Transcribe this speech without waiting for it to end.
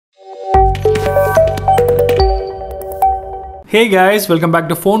Hey guys, welcome back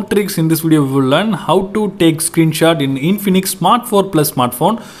to Phone Tricks. In this video we will learn how to take screenshot in Infinix Smart 4 Plus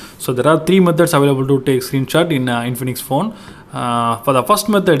smartphone. So there are three methods available to take screenshot in Infinix phone. For the first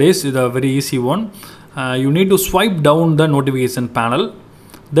method is the very easy one. You need to swipe down the notification panel,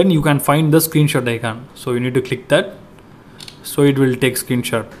 then you can find the screenshot icon. So you need to click that, so it will take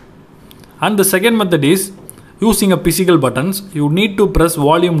screenshot. And the second method is using a physical buttons. You need to press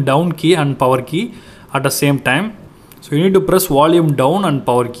volume down key and power key at the same time. So you need to press volume down and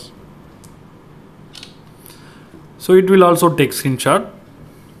power key. So it will also take screenshot.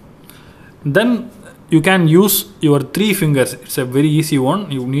 Then you can use your three fingers. It's a very easy one.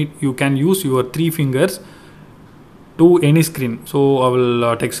 You can use your three fingers to any screen. So I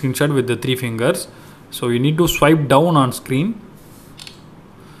will take screenshot with the three fingers. So you need to swipe down on screen.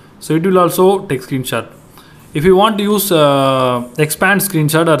 So it will also take screenshot. If you want to use expand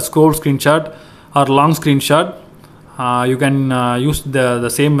screenshot or scroll screenshot or long screenshot, you can use the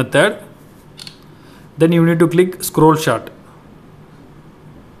same method. Then you need to click scroll shot.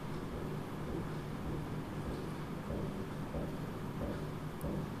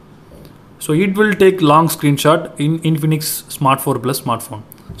 So it will take long screenshot in Infinix Smart 4 Plus smartphone.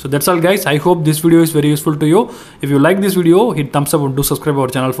 So that's all guys. I hope this video is very useful to you. If you like this video, hit thumbs up and do subscribe our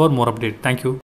channel for more updates. Thank you.